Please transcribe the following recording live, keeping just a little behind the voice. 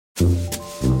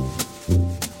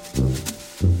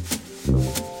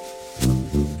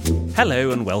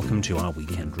Hello and welcome to our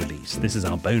weekend release. This is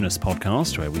our bonus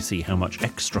podcast where we see how much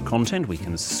extra content we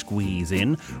can squeeze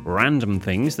in, random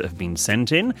things that have been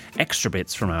sent in, extra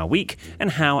bits from our week,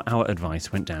 and how our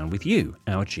advice went down with you,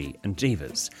 our G and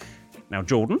Divas. Now,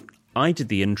 Jordan, I did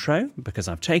the intro because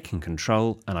I've taken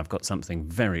control and I've got something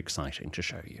very exciting to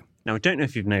show you. Now, I don't know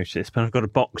if you've noticed, but I've got a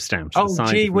box stamp to the side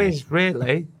of me. Oh, gee whiz,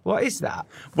 really? What is that?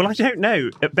 Well, I don't know.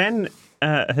 Ben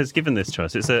has given this to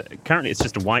us. Currently it's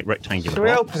just a white rectangular Shall we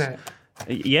box. open it?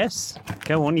 Yes.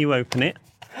 Go on, you open it.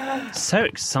 So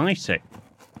exciting.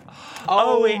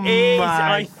 Oh, it is.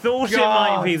 my I thought it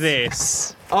God. might be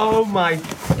this. Oh my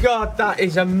God, that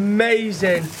is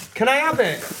amazing. Can I have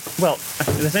it? Well,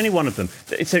 there's only one of them.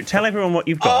 So tell everyone what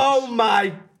you've got. Oh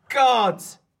my God.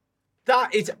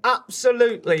 That is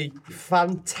absolutely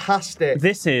fantastic.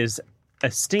 This is a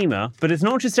steamer, but it's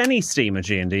not just any steamer,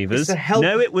 G and Divas. It's a help.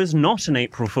 No, it was not an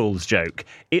April Fool's joke.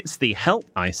 It's the Help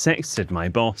I Sexted My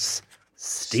Boss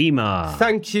steamer.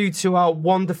 Thank you to our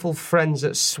wonderful friends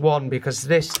at Swan, because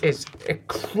this is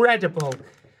incredible.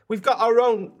 We've got our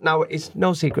own. Now, it's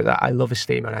no secret that I love a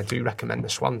steamer, and I do recommend the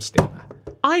Swan steamer.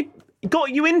 I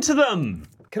got you into them.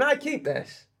 Can I keep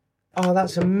this? Oh,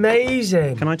 that's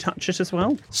amazing. Can I touch it as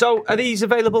well? So, are these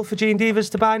available for G and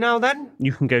Divas to buy now then?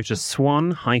 You can go to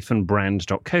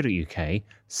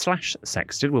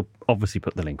swan-brand.co.uk/sexted. We'll obviously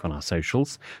put the link on our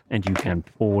socials, and you can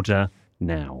order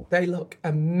now. They look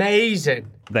amazing.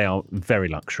 They are very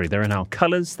luxury. They're in our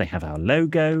colours. They have our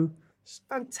logo. It's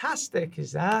fantastic,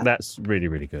 is that? That's really,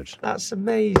 really good. That's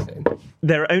amazing.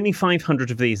 There are only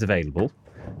 500 of these available,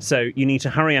 so you need to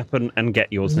hurry up and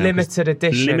get yours now. Limited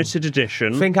edition. Limited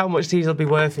edition. Think how much these will be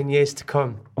worth in years to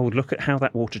come. Oh, look at how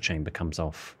that water chamber comes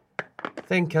off.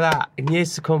 Think of that. In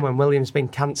years to come when William's been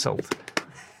cancelled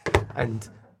and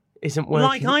isn't working.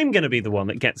 Like I'm going to be the one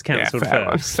that gets cancelled fair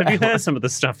one, first. Have you heard some of the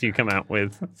stuff you come out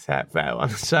with? Fair one.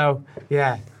 So,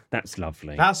 yeah. That's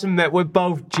lovely. We're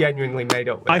both genuinely made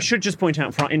up with I them. should just point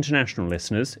out for our international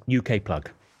listeners, UK plug.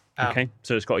 Oh. Okay,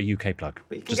 so it's got a UK plug.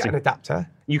 But you can get an adapter.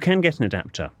 You can get an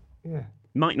adapter. Yeah.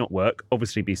 Might not work.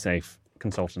 Obviously, be safe.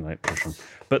 Consult an electrician.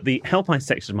 But the Help I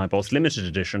Sexted My Boss limited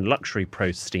edition luxury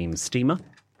pro steam steamer,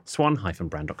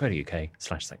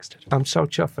 swan-brand.co.uk/sexted. I'm so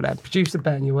chuffed for that. Producer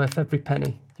Ben, you're worth every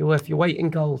penny. You're worth your weight in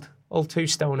gold. All 2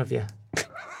 stone of you.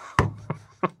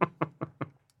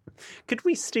 Could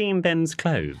we steam Ben's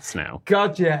clothes now?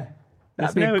 God, yeah.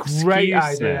 That'd be There's no a great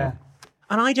excuse idea. now.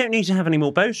 And I don't need to have any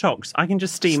more Botox. I can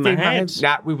just steam my head.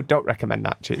 Nah, we don't recommend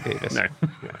that, G. Davis. No.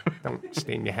 Don't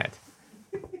steam your head.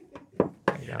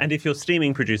 And if you're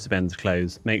steaming producer Ben's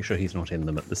clothes, make sure he's not in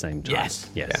them at the same time. Yes.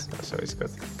 Yes. Yeah, that's always good.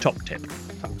 Top tip.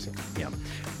 Yeah.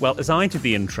 Well, as I did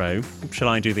the intro, shall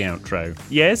I do the outro?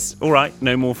 Yes? All right,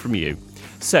 no more from you.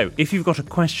 So, if you've got a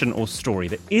question or story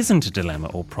that isn't a dilemma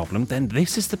or problem, then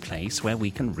this is the place where we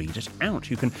can read it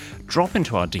out. You can drop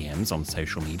into our DMs on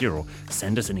social media or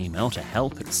send us an email to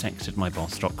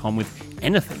help@sextedmyboss.com with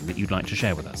anything that you'd like to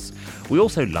share with us. We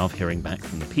also love hearing back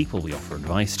from the people we offer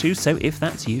advice to, so if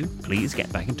that's you, please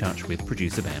get back in touch with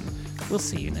producer Ben. We'll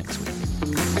see you next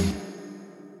week.